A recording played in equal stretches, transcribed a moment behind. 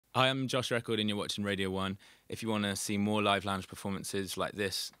Hi, I'm Josh Record and you're watching Radio 1. If you want to see more live lounge performances like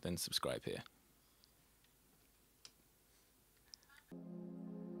this, then subscribe here.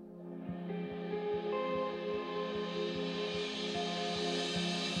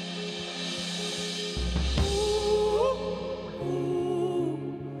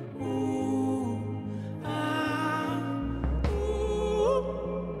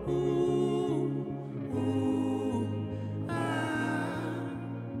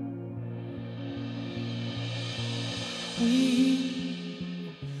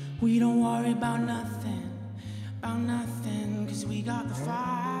 We don't worry about nothing, 'cause we got the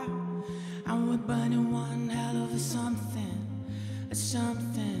fire, and we're burning one hell of a something,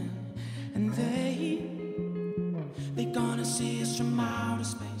 and they gonna see us from outer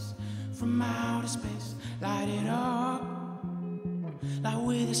space, light it up, like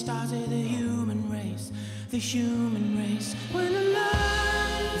we're the stars of the human race, When the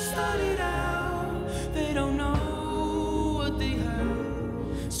lights started out, they don't know what they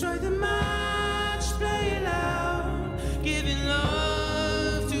heard. Strike the match, play it loud, giving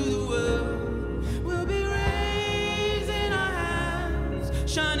love to the world. We'll be raising our hands,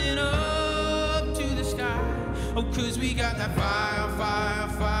 shining up to the sky. Oh, 'cause we got that fire, fire,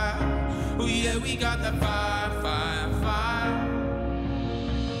 fire. Oh yeah, we got that fire, fire, fire.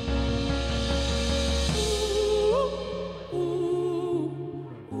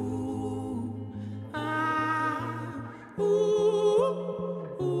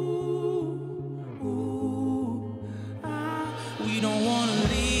 We don't wanna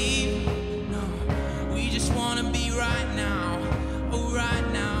leave, no. We just wanna be right now, oh right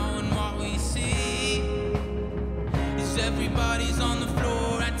now. And what we see is everybody's on the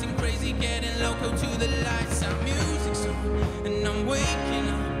floor, acting crazy, getting loco to the lights. Our music's on, and I'm waking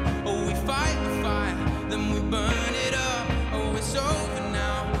up. Oh, we fight the fire, then we burn it up. Oh, it's over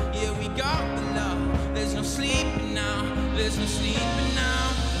now, yeah, we got the love. There's no sleeping now, there's no sleeping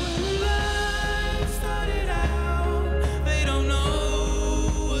now. When the lights started out, they don't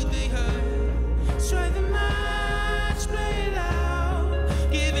know what they heard. Strike the match, play it loud,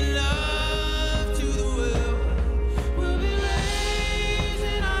 giving love to the world. We'll be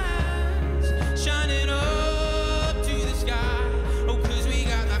raising our hands, shining up to the sky. Oh, 'cause we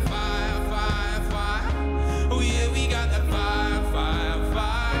got that fire, fire, fire. Oh yeah, we got that fire, fire,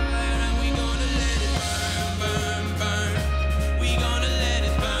 fire. And we gonna let it burn, burn, burn. We gonna let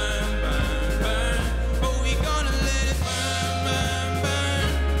it burn, burn, burn. Oh, we gonna let it burn, burn, burn.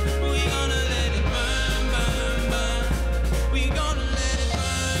 We gonna let it burn, burn, burn. We gonna let it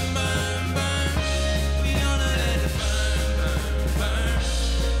burn, burn, burn. We gonna let it burn, burn, burn.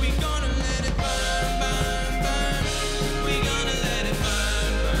 We gonna let it burn, burn, burn. We gonna let it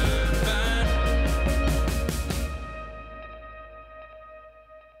burn, burn, burn.